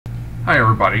Hi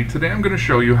everybody, today I'm going to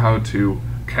show you how to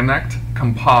connect,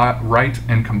 write,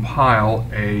 and compile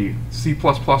a C++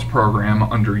 program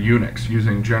under Unix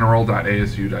using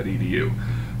general.asu.edu.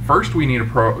 First we need to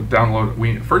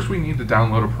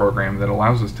download a program that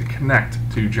allows us to connect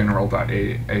to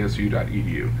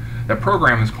general.asu.edu. That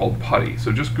program is called Putty,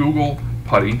 so just Google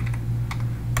Putty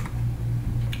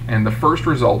and the first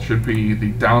result should be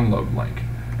the download link.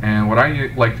 And what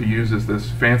I like to use is this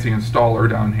fancy installer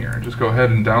down here. Just go ahead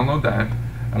and download that,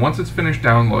 and once it's finished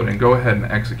downloading, go ahead and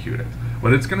execute it.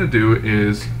 What it's going to do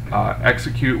is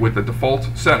execute with the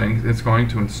default settings. It's going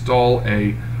to install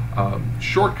a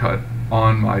shortcut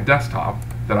on my desktop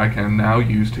that I can now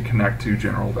use to connect to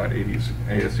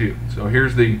general.asu. So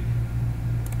here's the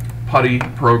Putty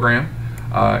program.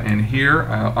 And here,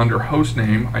 under host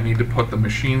name, I need to put the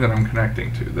machine that I'm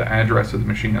connecting to, the address of the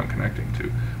machine I'm connecting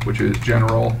to, which is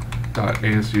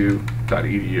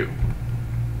general.asu.edu.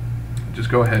 Just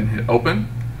go ahead and hit open,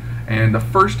 and the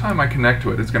first time I connect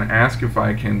to it, it's going to ask if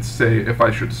I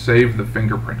should save the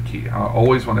fingerprint key. I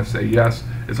always want to say yes.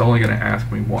 It's only going to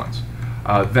ask me once.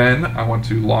 Then I want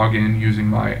to log in using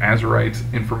my Azurite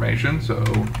information, so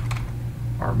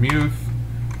rmuth,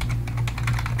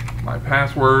 my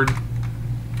password.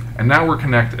 And now we're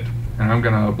connected, and I'm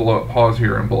going to pause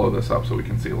here and blow this up so we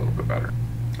can see a little bit better.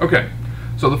 Okay,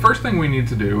 so the first thing we need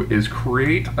to do is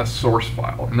create a source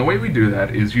file, and the way we do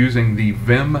that is using the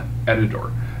Vim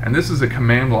editor. And this is a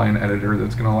command line editor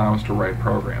that's going to allow us to write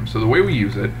programs. So the way we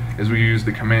use it is we use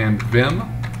the command Vim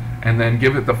and then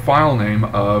give it the file name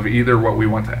of either what we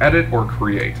want to edit or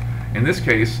create. In this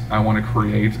case, I want to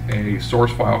create a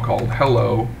source file called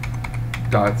hello.cpp.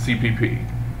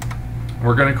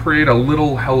 We're going to create a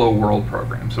little hello world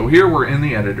program. So here we're in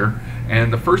the editor,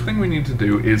 and the first thing we need to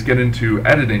do is get into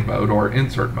editing mode or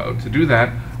insert mode. To do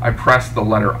that, I press the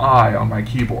letter I on my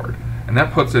keyboard, and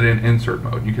that puts it in insert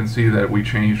mode. You can see that we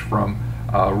changed from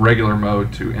regular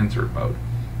mode to insert mode.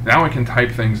 Now I can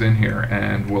type things in here,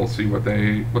 and we'll see what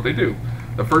they do.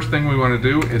 The first thing we want to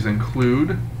do is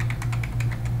include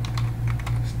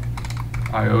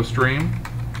IOStream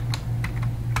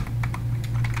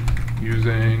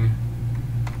using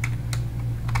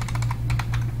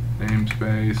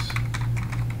namespace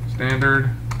standard,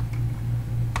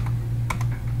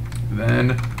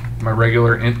 then my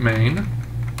regular int main,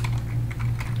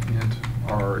 int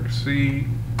argc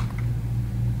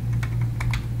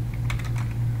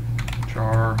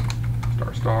char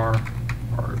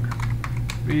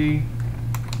argb,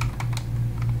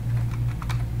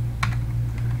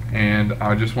 and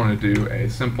I just want to do a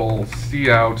simple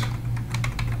cout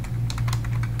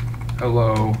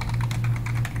hello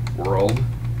world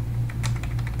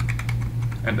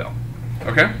and done.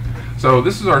 Okay, so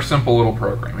this is our simple little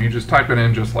program. You just type it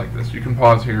in just like this. You can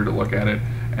pause here to look at it,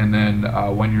 and then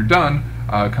when you're done,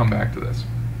 come back to this.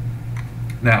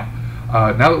 Now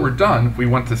that we're done, we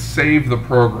want to save the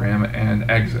program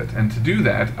and exit. And to do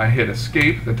that, I hit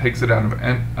escape. That takes it out of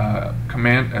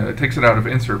takes it out of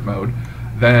insert mode.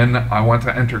 Then I want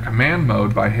to enter command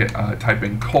mode by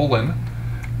typing colon,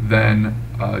 then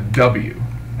W.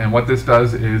 And what this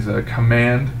does is a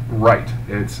command write.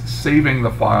 It's saving the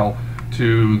file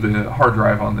to the hard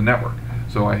drive on the network.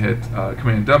 So I hit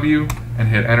command W and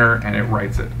hit enter, and it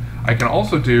writes it. I can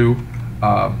also do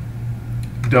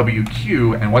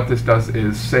WQ, and what this does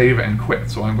is save and quit.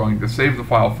 So I'm going to save the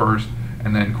file first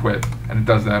and then quit, and it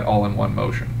does that all in one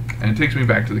motion. And it takes me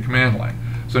back to the command line.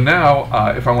 So now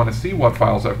if I want to see what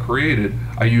files I've created,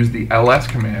 I use the ls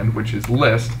command, which is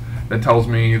list, that tells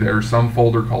me there's some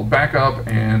folder called backup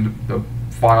and the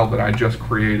file that I just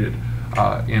created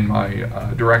in my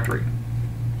directory.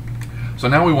 So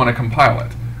now we want to compile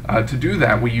it. To do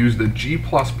that, we use the G++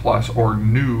 or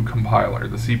GNU compiler,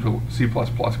 the C++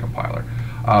 compiler.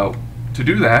 To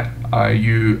do that, I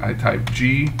type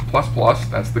G++,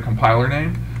 that's the compiler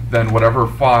name, then whatever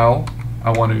file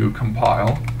I want to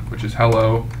compile, which is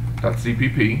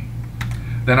hello.cpp.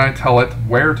 Then I tell it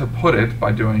where to put it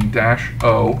by doing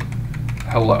 -o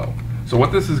hello. So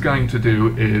what this is going to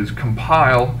do is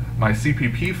compile my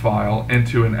CPP file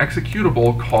into an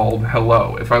executable called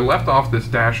hello. If I left off this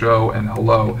 -o and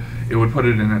hello, it would put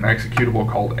it in an executable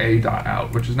called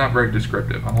a.out, which is not very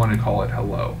descriptive. I want to call it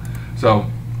hello. So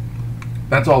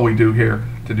that's all we do here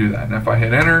to do that. And if I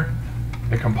hit enter,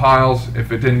 it compiles.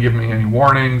 If it didn't give me any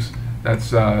warnings, that's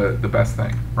the best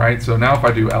thing, right? So now if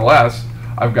I do ls,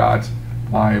 I've got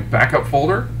my backup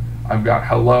folder, I've got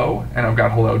hello, and I've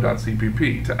got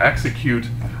hello.cpp. To execute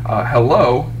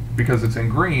hello, because it's in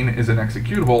green, is an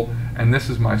executable, and this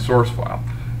is my source file.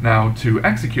 Now to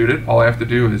execute it, all I have to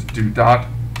do is do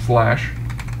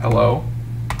 /hello,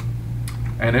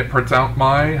 and it prints out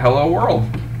my hello world.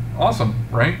 Awesome,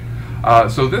 right?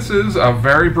 So this is a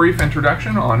very brief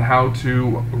introduction on how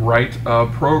to write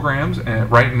programs and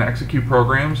write and execute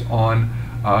programs on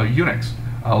Unix.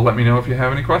 Let me know if you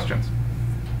have any questions.